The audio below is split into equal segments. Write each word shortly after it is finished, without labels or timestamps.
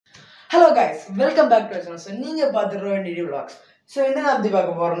Hello guys, welcome back to our channel. So, நீங்க பார்த்து Rohin DD vlogs. So, என்ன நான்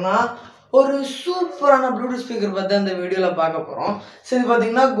பார்க்க போறேன்னா ஒரு சூப்பரான ப்ளூடூத் ஸ்பீக்கர் பத்தி இந்த வீடியோல பார்க்க போறோம். So, இது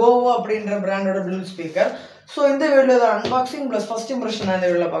பாத்தீங்கன்னா GOVO அப்படிங்கற பிராண்டோட ப்ளூடூத் ஸ்பீக்கர். So, இந்த வீடியோல அன்பாக்சிங் plus first impression இந்த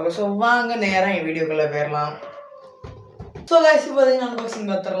வீடியோல பார்க்க. So, வாங்க நேரா இந்த வீடியோக்குள்ள போயிரலாம். So, guys, இப்போ பாத்தீங்கன்னா அன்பாக்சிங்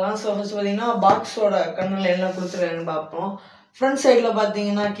பார்த்தறலாம். So, ஃபர்ஸ்ட் பாத்தீங்கன்னா பாக்ஸோட கண்ணல என்ன கொடுத்திருக்காங்கன்னு பாப்போம். ஃப்ரண்ட் சைடுல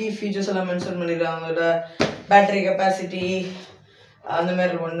பாத்தீங்கன்னா கீ ஃபீச்சர்ஸ் எல்லாம் மென்ஷன் பண்ணிருக்காங்க. பேட்டரி கெபாசிட்டி அந்த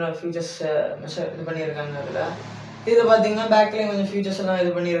மாதிரி ஒன்று ஃபீச்சர்ஸ் இது பண்ணியிருக்காங்க. அதில் இதில் பார்த்தீங்கன்னா பேக்லேயும் கொஞ்சம் ஃபீச்சர்ஸ் எல்லாம்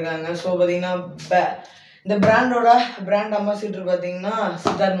இது பண்ணியிருக்காங்க. ஸோ பார்த்தீங்கன்னா இந்த பிராண்டோட பிராண்ட் அம்பாசிடர் பார்த்தீங்கன்னா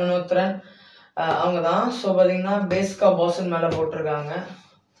சித்தார்த் மல்ஹோத்ரா அவங்க தான். ஸோ பார்த்தீங்கன்னா பேஸ்கா பாசன் மேலே போட்டிருக்காங்க.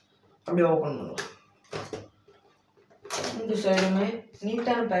 அப்படியே ஓப்பன் பண்ணுவோம். இந்த சைடுமே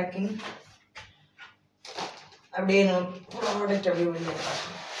நீட்டான பேக்கிங். அப்படியே நம்ம ப்ராடக்ட் அப்படியே வெளியே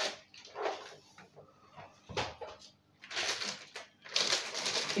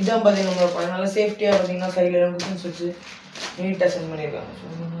இதான் பார்த்தீங்கன்னா நம்மளோட நல்லா சேஃப்டியாக பார்த்தீங்கன்னா சைடில் எல்லாம் குஷன்ஸ் வச்சு நீட்டாக சென்ட் பண்ணியிருக்காங்க.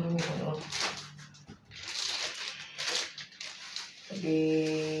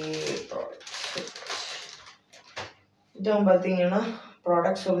 இதான் பார்த்தீங்கன்னா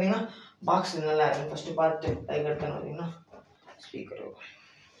ப்ராடக்ட்ஸ் பார்த்தீங்கன்னா பாக்ஸ் நல்லா இருக்கும். ஃபஸ்ட்டு பார்த்து அதுக்கடுத்து பார்த்தீங்கன்னா ஸ்பீக்கர்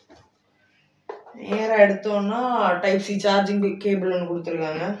நேராக எடுத்தோன்னா டைப் சி சார்ஜிங் கேபிள் ஒன்று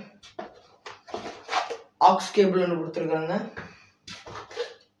கொடுத்துருக்காங்க. ஆக்ஸ் கேபிள் ஒன்று கொடுத்துருக்காங்க.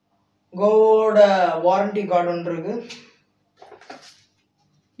 கோவோட வாரண்டி கார்டு ஒன்று இருக்கு.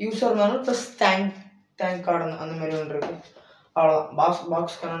 User manual plus thank card அந்த மாதிரி ஒன்று இருக்கு. அவ்வளோதான்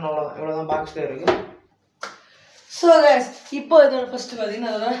பாக்ஸ்க்கான அவ்வளோதான். இவ்வளோதான் பாக்ஸில் இருக்கு. ஸோ கைஸ், இப்போ இதோட ஃபர்ஸ்ட்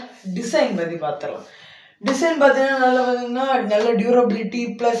பார்த்தீங்கன்னா அதோட டிசைன் பற்றி பார்த்துடலாம். டிசைன் பார்த்தீங்கன்னா நல்லா பார்த்தீங்கன்னா நல்ல டியூரபிலிட்டி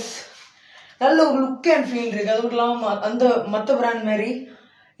ப்ளஸ் நல்ல ஒரு லுக் அண்ட் ஃபீல் இருக்குது. அதுவும் இல்லாமல் அந்த மற்ற பிராண்ட் மாதிரி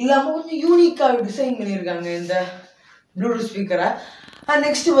இல்லாமல் கொஞ்சம் யூனிக்காக டிசைன் பண்ணியிருக்காங்க இந்த ப்ளூடூத் ஸ்பீக்கரை.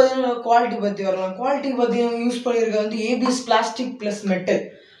 நெக்ஸ்ட் பார்த்தீங்கன்னா குவாலிட்டி பற்றி வரலாம். குவாலிட்டி பார்த்தீங்கன்னா யூஸ் பண்ணியிருக்க வந்து ஏபிஎஸ் பிளாஸ்டிக் ப்ளஸ் மெட்டல்.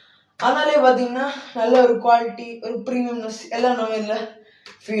 அதனாலே பார்த்தீங்கன்னா நல்ல ஒரு குவாலிட்டி ஒரு ப்ரீமியம்னஸ் எல்லாம் நம்ம இதில்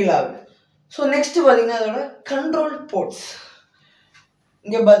ஃபீல் ஆகுது. ஸோ நெக்ஸ்ட் பார்த்தீங்கன்னா அதோட கண்ட்ரோல் போர்ட்ஸ்.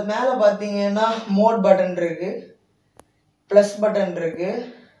 இங்கே மேலே பார்த்தீங்கன்னா மோட் பட்டன் இருக்குது, ப்ளஸ் பட்டன் இருக்குது,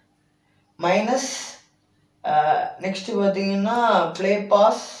 மைனஸ். நெக்ஸ்ட் பார்த்தீங்கன்னா play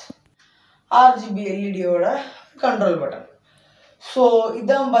pause, RGB எல்இடியோட control button. So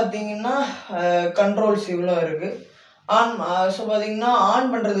இதான் பார்த்தீங்கன்னா கண்ட்ரோல்ஸ் இவ்வளோ இருக்குது. ஸோ பார்த்தீங்கன்னா ஆன்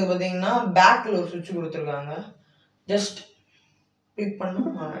பண்ணுறதுக்கு பார்த்தீங்கன்னா பேக்கில் ஒரு சுவிட்ச் கொடுத்துருக்காங்க. ஜஸ்ட் கிளிக்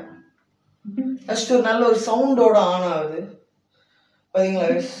பண்ண ஜஸ்ட் ஒரு நல்ல ஒரு சவுண்டோட ஆன் ஆகுது. பார்த்தீங்களா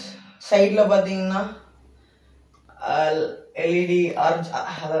சைடில் பார்த்தீங்கன்னா எல்இடி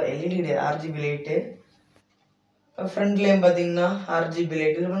அதாவது எல்இடி ஆர்ஜிபி லைட்டு. ஃப்ரண்ட்லேயும் பார்த்தீங்கன்னா RGB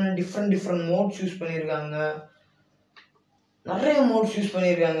light. Different modes use பண்ணியிருக்காங்க. நிறைய மோட்ஸ் யூஸ்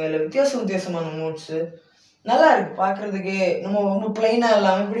பண்ணியிருக்காங்க. இல்லை வித்தியாசமான மோட்ஸு நல்லா இருக்குது பார்க்குறதுக்கு. நம்ம ரொம்ப பிளைனாக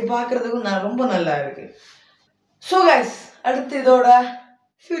இல்லாமல் இப்படி பார்க்குறதுக்கும் ரொம்ப நல்லா இருக்குது. ஸோ கைஸ், அடுத்து இதோட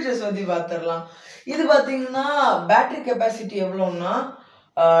ஃபியூச்சர்ஸ் பற்றி பார்த்துடலாம். இது பார்த்தீங்கன்னா பேட்டரி கெப்பாசிட்டி எவ்வளோன்னா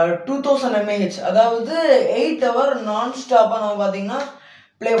 2000 mAh, அதாவது 8 hour நான் ஸ்டாப்பாக நம்ம பார்த்தீங்கன்னா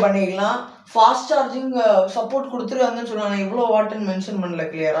ப்ளே பண்ணிக்கலாம். ஃபாஸ்ட் சார்ஜிங் சப்போர்ட் கொடுத்துருக்காங்கன்னு சொன்னாங்க. எவ்வளோ வாட்டுன்னு மென்ஷன் பண்ணல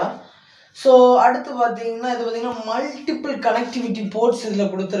கிளியராக. ஸோ அடுத்து பார்த்தீங்கன்னா இது பார்த்தீங்கன்னா மல்டிபிள் கனெக்டிவிட்டி போர்ட்ஸ் இதில்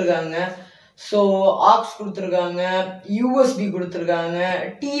கொடுத்துருக்காங்க. ஸோ ஆக்ஸ் கொடுத்துருக்காங்க, யூஎஸ்பி கொடுத்துருக்காங்க,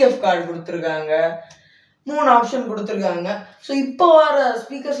 டிஎஃப் கார்டு கொடுத்துருக்காங்க, 3 ஆப்ஷன் கொடுத்துருக்காங்க. ஸோ இப்போ வர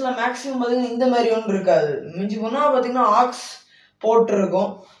ஸ்பீக்கர்ஸில் மேக்ஸிமம் பார்த்தீங்கன்னா இந்த மாதிரி ஒன்று இருக்காது. மிஞ்சி போனால் பார்த்தீங்கன்னா ஆக்ஸ்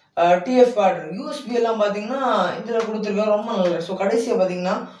போட்டிருக்கும், டிஎஃப் கார்டு, யூஎஸ்பி எல்லாம் பார்த்தீங்கன்னா இதில் கொடுத்துருக்காங்க. ரொம்ப நல்லது. ஸோ கடைசியாக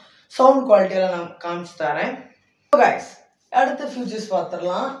பார்த்தீங்கன்னா சவுண்ட் குவாலிட்டியெல்லாம் நான் காமிச்சு தரேன். கைஸ், அடுத்த ஃபியூச்சர்ஸ்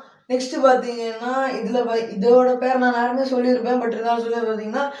பார்த்துடலாம். நெக்ஸ்ட் பார்த்தீங்கன்னா இதோட பேர் நான் யாருமே சொல்லியிருப்பேன், பட் இருந்தாலும் சொல்லி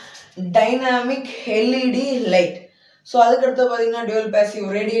பார்த்தீங்கன்னா டைனாமிக் எல்இடி லைட். ஸோ அதுக்கடுத்து பார்த்தீங்கன்னா டுவல் பேசிவ்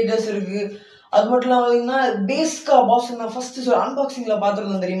ரேடியேட்டர்ஸ் இருக்குது. அது மட்டும் இல்லாமல் பார்த்தீங்கன்னா பேஸ்கா பாஸ் நான் ஃபஸ்ட்டு அன்பாக்சிங்கில்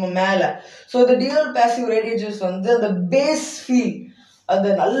பார்த்துருந்தோம் தெரியுமா மேலே. ஸோ இந்த டுவல் பேசிவ் ரேடியேட்டர்ஸ் வந்து அந்த பேஸ் ஃபீல், அந்த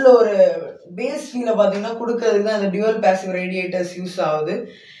நல்ல ஒரு பேஸ் ஃபீலை பார்த்தீங்கன்னா கொடுக்கறதுக்கு தான் அந்த டுவல் பேசிவ் ரேடியேட்டர்ஸ் யூஸ் ஆகுது.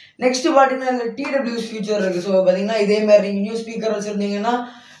 நெக்ஸ்ட் பார்த்தீங்கன்னா இதில் டிடபிள்யூஎஸ் ஃபீச்சர் இருக்குது. ஸோ பார்த்தீங்கன்னா இதே மாதிரி நீங்கள் நியூ ஸ்பீக்கர் வச்சுருந்தீங்கன்னா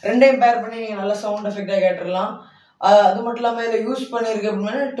ரெண்டையும் பேர் பண்ணி நீங்கள் நல்லா சவுண்ட் எஃபெக்டாக கேட்டுடலாம். அது மட்டும் இல்லாமல் இதில் யூஸ் பண்ணியிருக்கு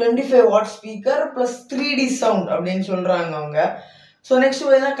அப்படின்னா 25 watt speaker plus 3D sound அப்படின்னு சொல்கிறாங்க அவங்க. ஸோ நெக்ஸ்ட்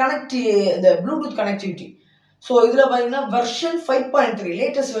பார்த்தீங்கன்னா இந்த ப்ளூடூத் கனெக்டிவிட்டி. ஸோ இதில் பார்த்தீங்கன்னா வெர்ஷன் 5.3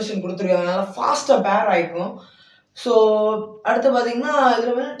 லேட்டஸ்ட் வெர்ஷன் கொடுத்துருக்காங்க. நல்லா ஃபாஸ்ட்டாக பேர் ஆகிக்கும். ஸோ அடுத்து பார்த்தீங்கன்னா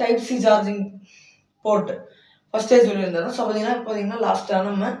இதில் வந்து டைப் சி சார்ஜிங் போர்ட் ஃபஸ்ட்டே சொல்லியிருந்தாங்க. ஸோ பார்த்தீங்கன்னா லாஸ்ட்டாக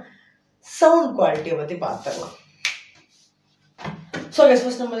நம்ம சவுண்ட் குவாலிட்டியை பற்றி பார்த்துடலாம். ஸோ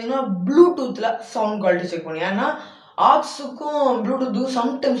ஃபர்ஸ்ட் நம்ம பார்த்தீங்கன்னா ப்ளூடூத்தில் சவுண்ட் குவாலிட்டி செக் பண்ணி, ஏன்னா ஆக்ஸுக்கும் ப்ளூடூத்துக்கும்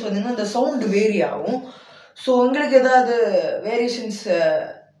சம்டைம்ஸ் பார்த்தீங்கன்னா இந்த சவுண்டு வேரி ஆகும். ஸோ உங்களுக்கு ஏதாவது வேரியேஷன்ஸ்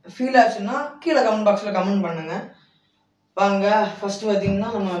ஃபீல் ஆச்சுன்னா கீழே கமெண்ட் பாக்ஸில் கமெண்ட் பண்ணுங்கள். வாங்க ஃபஸ்ட்டு பார்த்தீங்கன்னா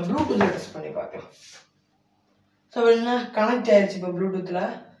நம்ம ப்ளூடூத்தில் டெஸ்ட் பண்ணி பார்க்கலாம். ஸோ என்ன கனெக்ட் ஆயிடுச்சு இப்போ ப்ளூடூத்தில்.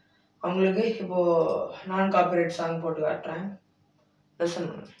 அவங்களுக்கு இப்போது நான் காப்பிரைட் சாங் போட்டு காட்டுறேன், லிசன்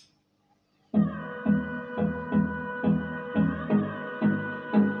பண்ணுங்க.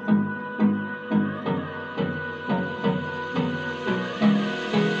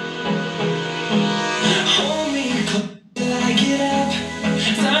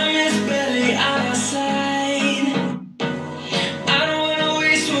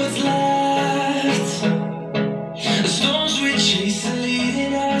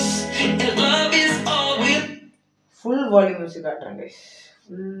 ஃபுல் வால்யூம் வச்சு காட்டுறேன் கைஸ்.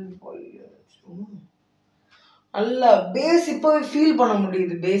 ஃபுல் வால்யூம் நல்லா பேஸ் இப்போவே ஃபீல் பண்ண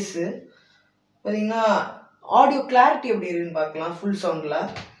முடியுது. பேஸு பார்த்தீங்கன்னா ஆடியோ கிளாரிட்டி எப்படி இருக்குன்னு பார்க்கலாம். ஃபுல் சவுண்டில்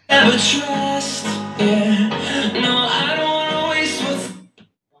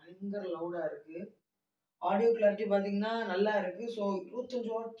பயங்கர லவுடாக இருக்குது. ஆடியோ கிளாரிட்டி பார்த்தீங்கன்னா நல்லா இருக்குது. So 25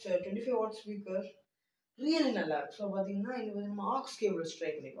 watts 25 watt speaker really நல்லா இருக்குது. ஸோ பார்த்தீங்கன்னா இது வந்து நம்ம ஆக்ஸ் கேபிள்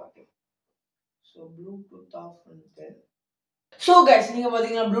ட்ரை பண்ணி பார்க்கலாம். ஸோ ப்ளூடூத் ஆஃப் பண்ணிட்டு ஸோ கைஸ் நீங்கள்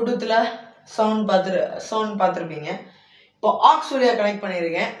பார்த்தீங்கன்னா ப்ளூடூத்தில் சவுண்ட் பார்த்துருப்பீங்க. இப்போ ஆக்ஸ் வழியாக கனெக்ட்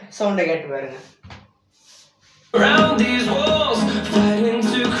பண்ணியிருக்கேன். சவுண்டை கேட்டு பாருங்க.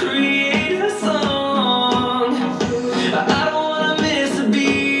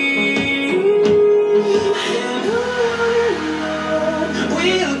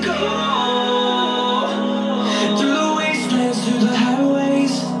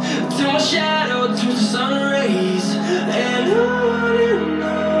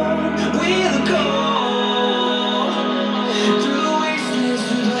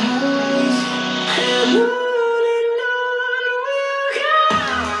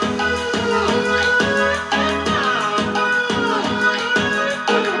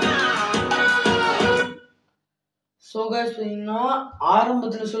 ஸோ கைஸ் பார்த்தீங்கன்னா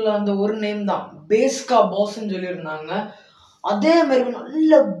ஆரம்பத்தில் சொல்ல அந்த ஒரு நேம் தான் பேஸ்கா பாஸ்ன்னு சொல்லியிருந்தாங்க. அதே மாதிரி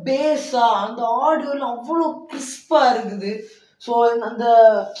நல்ல பேஸாக அந்த ஆடியோலாம் அவ்வளோ கிறிஸ்பாக இருக்குது. ஸோ அந்த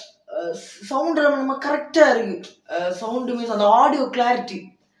சவுண்டில் நம்ம கரெக்டாக இருக்குது. சவுண்டு மீன்ஸ் அந்த ஆடியோ கிளாரிட்டி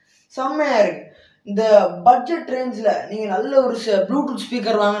செம்மையாக இருக்குது. இந்த பட்ஜெட் ரேஞ்சில் நீங்கள் நல்ல ஒரு ப்ளூடூத்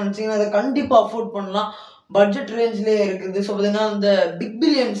ஸ்பீக்கர் வாங்கன்னு நினச்சிங்கன்னா அதை கண்டிப்பாக அஃபோர்ட் பண்ணலாம். பட்ஜெட் ரேஞ்சிலே இருக்குது. ஸோ பார்த்தீங்கன்னா அந்த பிக்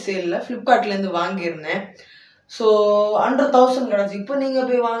பில்லியன் சேலில் ஃப்ளிப்கார்ட்லேருந்து வாங்கியிருந்தேன். ஸோ 100,000 கிடச்சி. இப்போ நீங்கள்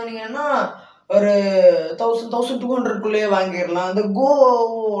போய் வாங்கினீங்கன்னா ஒரு 1,200க்குள்ளேயே வாங்கிடலாம். அந்த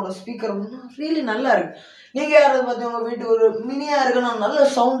கோவோட ஸ்பீக்கர் ரியலி நல்லா இருக்குது. நீங்கள் யாராவது பார்த்தீங்கன்னா வீட்டுக்கு ஒரு மினியாக இருக்கணும், நல்ல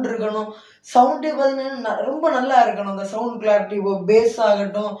சவுண்ட் இருக்கணும், சவுண்டே பார்த்தீங்கன்னா ரொம்ப நல்லா இருக்கணும். அந்த சவுண்ட் கிளாரிட்டி பேஸ்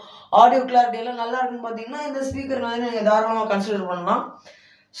ஆகட்டும், ஆடியோ கிளாரிட்டி எல்லாம் நல்லா இருக்குன்னு பார்த்தீங்கன்னா இந்த ஸ்பீக்கர் வந்து நீங்கள் தாராளமாக கன்சிடர் பண்ணலாம்.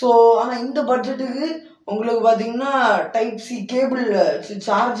 ஸோ ஆனால் இந்த பட்ஜெட்டுக்கு உங்களுக்கு பார்த்தீங்கன்னா டைப் சி கேபிள்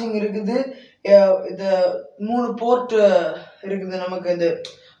சார்ஜிங் இருக்குது. இது 3 போர்ட் இருக்குது. நமக்கு இது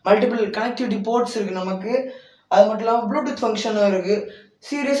மல்டிபிள் கனெக்டிவிட்டி போர்ட்ஸ் இருக்குது நமக்கு. அது மட்டும் இல்லாமல் ப்ளூடூத் ஃபங்க்ஷனும் இருக்குது.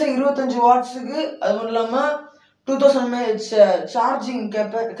 சீரியஸாக 25 வாட்ஸுக்கு. அது மட்டும் இல்லாமல் 2000 mAh சார்ஜிங்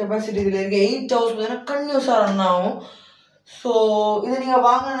கெப்பாசிட்டி இதில் இருக்குது. 8 hours பார்த்தீங்கன்னா கன்யூஸாக ரன் ஆகும். ஸோ இதை நீங்கள்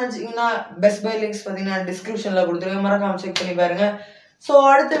வாங்கன்னு நினச்சிங்கன்னா பெஸ்ட் பை லிங்க்ஸ் பார்த்தீங்கன்னா டிஸ்கிரிப்ஷனில் கொடுத்துருங்க, மறக்காமல் செக் பண்ணி பாருங்கள். ஸோ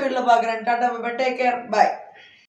அடுத்த வீடியோவில் பார்க்குறேன். Tata bye, take care, by.